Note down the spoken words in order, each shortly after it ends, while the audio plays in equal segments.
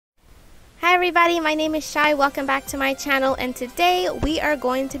everybody, my name is Shai. Welcome back to my channel, and today we are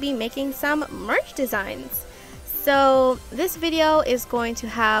going to be making some merch designs. So this video is going to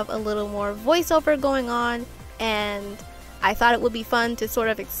have a little more voiceover going on, and I thought it would be fun to sort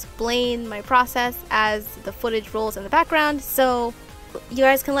of explain my process as the footage rolls in the background, so you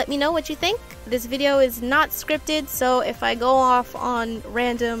guys can let me know what you think. This video is not scripted, so if I go off on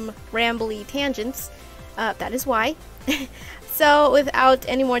random rambly tangents, that is why. So without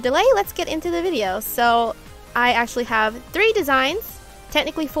any more delay, let's get into the video. So I actually have 3 designs,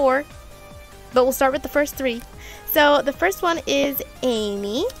 technically 4, but we'll start with the first 3. So the first one is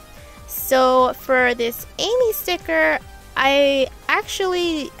Amy. So for this Amy sticker, I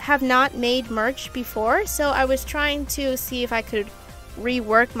actually have not made merch before, so I was trying to see if I could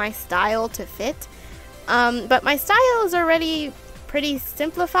rework my style to fit. But my style is already pretty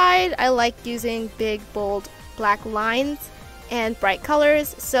simplified. I like using big, bold, black lines and bright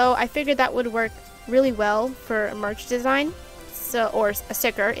colors, so I figured that would work really well for a merch design, or a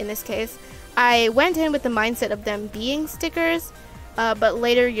sticker in this case. I went in with the mindset of them being stickers, but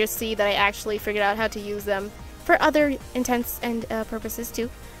later you'll see that I actually figured out how to use them for other intents and purposes too.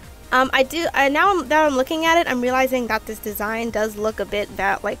 Now that I'm looking at it, I'm realizing that this design does look a bit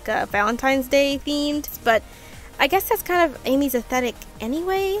like Valentine's Day themed, but I guess that's kind of Amy's aesthetic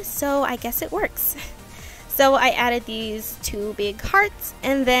anyway, so I guess it works. So I added these 2 big hearts,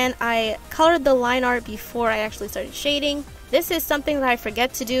 and then I colored the line art before I actually started shading. This is something that I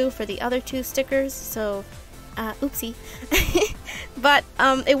forget to do for the other 2 stickers, so oopsie. But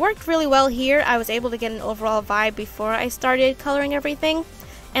it worked really well here. I was able to get an overall vibe before I started coloring everything,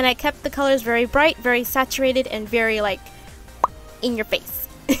 and I kept the colors very bright, very saturated, and very like in your face,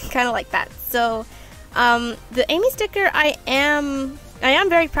 kind of like that. So the Amy sticker, I am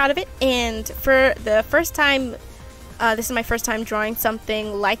very proud of it, and for the first time, this is my first time drawing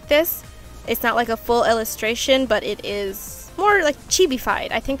something like this. It's not like a full illustration, but it is more like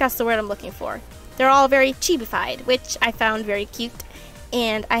chibi-fied. I think that's the word I'm looking for. They're all very chibi-fied, which I found very cute,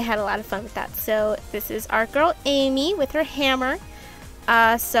 and I had a lot of fun with that. So this is our girl Amy with her hammer.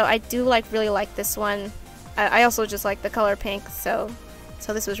 So I do really like this one. I also just like the color pink, so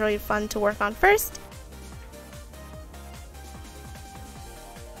this was really fun to work on first.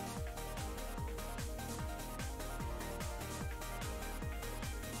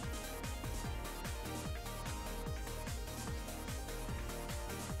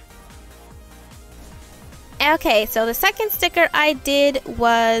 Okay, so the second sticker I did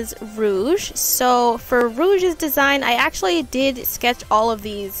was Rouge. So for Rouge's design, I actually did sketch all of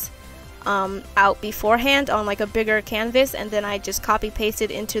these out beforehand on like a bigger canvas, and then I just copy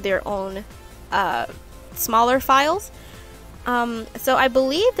pasted into their own smaller files. So I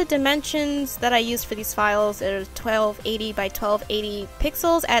believe the dimensions that I used for these files are 1280 by 1280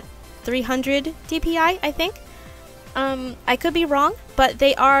 pixels at 300 dpi, I think. I could be wrong, but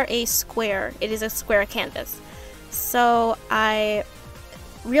they are a square. It is a square canvas. So I'm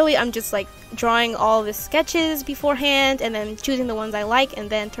just like drawing all the sketches beforehand and then choosing the ones I like and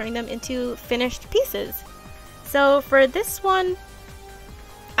then turning them into finished pieces. So for this one,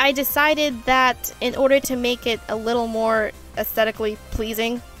 I decided that in order to make it a little more aesthetically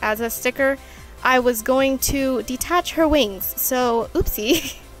pleasing as a sticker, I was going to detach her wings. So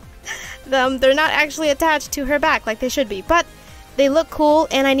oopsie. They're not actually attached to her back like they should be, but they look cool,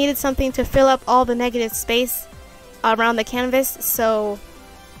 and I needed something to fill up all the negative space around the canvas. So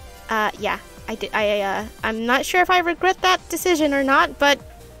yeah, I'm not sure if I regret that decision or not, but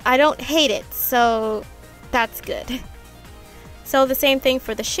I don't hate it, so that's good. So the same thing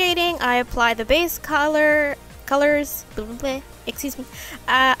for the shading. I apply the base colors, excuse me.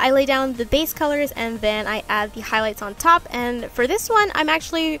 I lay down the base colors, and then I add the highlights on top. And for this one, I'm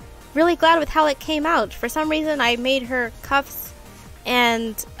actually really glad with how it came out. For some reason, I made her cuffs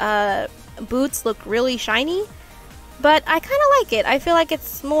and boots look really shiny, but I kind of like it. I feel like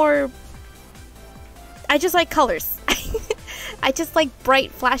it's more... I just like colors. I just like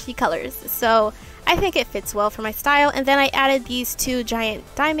bright, flashy colors, so I think it fits well for my style. And then I added these 2 giant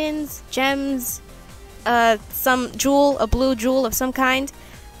diamonds, gems, some jewel, a blue jewel of some kind,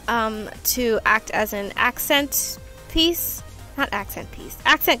 to act as an accent piece. Not accent piece,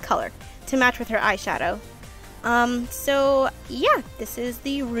 accent color to match with her eyeshadow. So yeah, this is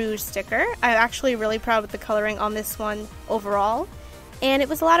the Rouge sticker. I'm actually really proud with the coloring on this one overall, and it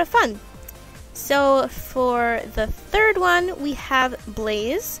was a lot of fun. So for the third one, we have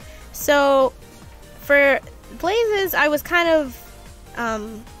Blaze. So for Blazes, I was kind of,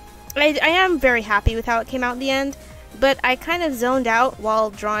 I am very happy with how it came out in the end, but I kind of zoned out while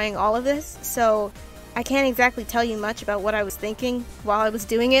drawing all of this, so I can't exactly tell you much about what I was thinking while I was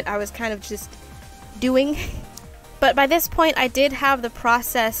doing it. I was kind of just doing. But by this point, I did have the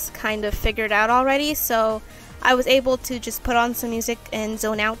process kind of figured out already, so I was able to just put on some music and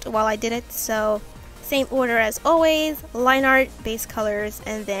zone out while I did it. So same order as always: line art, base colors,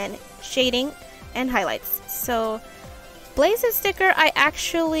 and then shading and highlights. So Blaze's sticker, I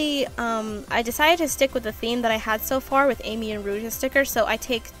actually I decided to stick with the theme that I had so far with Amy and Rouge's sticker. So I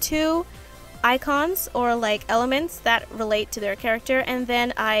take two icons or like elements that relate to their character, and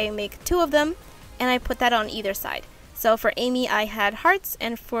then I make two of them and I put that on either side. So for Amy I had hearts,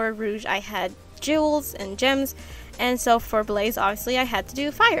 and for Rouge I had jewels and gems, and so for Blaze obviously I had to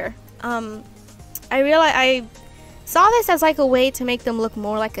do fire. I realized I saw this as like a way to make them look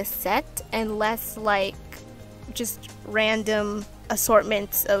more like a set and less like just random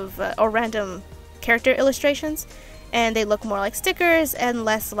assortments of or random character illustrations, and they look more like stickers and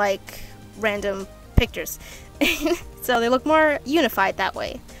less like random pictures. So they look more unified that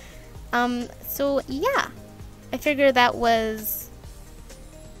way. So yeah, I figured that was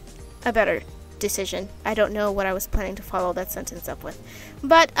a better decision. I don't know what I was planning to follow that sentence up with,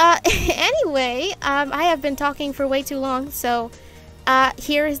 but anyway, I have been talking for way too long, so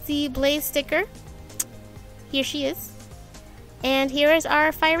here is the Blaze sticker. Here she is, and here is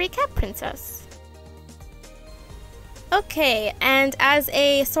our fiery cat princess. Okay, and as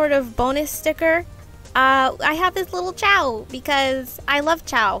a sort of bonus sticker, I have this little Chow because I love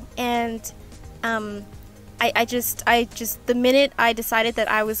Chow, and I just the minute I decided that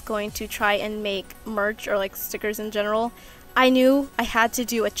I was going to try and make merch or like stickers in general, I knew I had to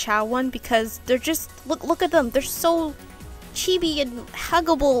do a Chow one because they're just look at them, they're so chibi and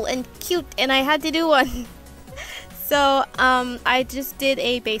huggable and cute, and I had to do one. So I just did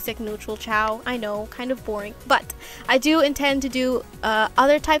a basic neutral Chow. I know, kind of boring, but I do intend to do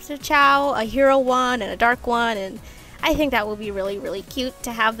other types of Chow, a hero one and a dark one, and I think that will be really, really cute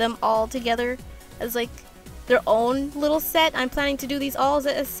to have them all together as like their own little set. I'm planning to do these all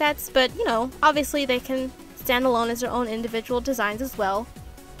as sets, but you know, obviously they can stand alone as their own individual designs as well.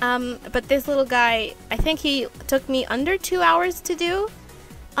 But this little guy, I think he took me under 2 hours to do.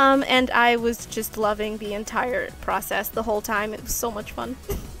 And I was just loving the entire process the whole time. It was so much fun.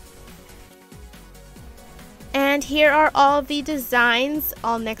 And here are all the designs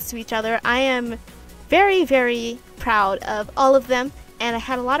all next to each other. I am very, very proud of all of them, and I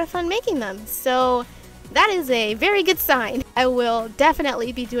had a lot of fun making them. So that is a very good sign. I will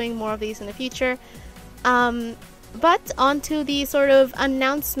definitely be doing more of these in the future. But on to the sort of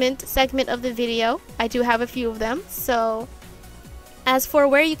announcement segment of the video. I do have a few of them, so as for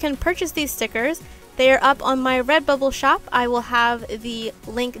where you can purchase these stickers, they are up on my Redbubble shop. I will have the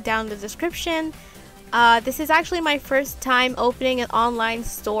link down in the description. This is actually my first time opening an online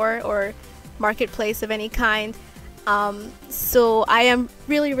store or marketplace of any kind. So I am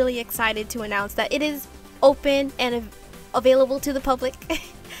really, really excited to announce that it is open and available to the public.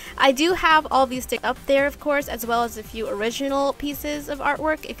 I do have all these stickers up there, of course, as well as a few original pieces of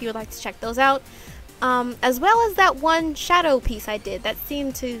artwork if you would like to check those out. As well as that one shadow piece I did that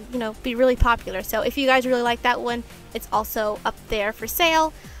seemed to, you know, be really popular. So if you guys really like that one, it's also up there for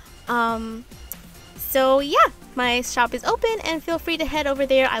sale. So yeah, my shop is open and feel free to head over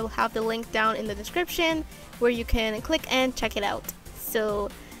there. I will have the link down in the description where you can click and check it out. So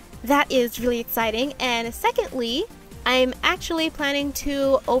that is really exciting. And secondly, I'm actually planning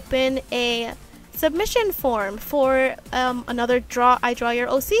to open a submission form for another I Draw Your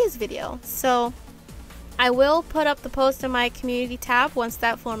OCs video. So I will put up the post in my community tab once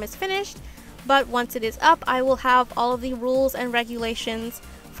that form is finished, but once it is up, I will have all of the rules and regulations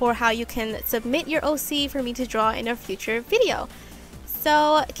for how you can submit your OC for me to draw in a future video.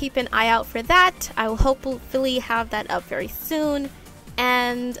 So keep an eye out for that. I will hopefully have that up very soon.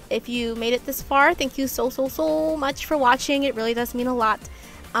 And if you made it this far, thank you so much for watching. It really does mean a lot.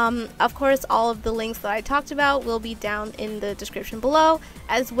 Of course, all of the links that I talked about will be down in the description below,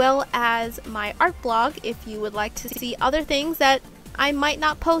 as well as my art blog if you would like to see other things that I might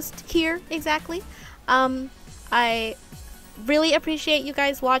not post here exactly. I really appreciate you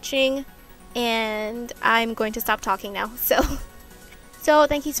guys watching, and I'm going to stop talking now. So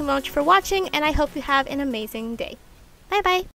thank you so much for watching, and I hope you have an amazing day. Bye bye!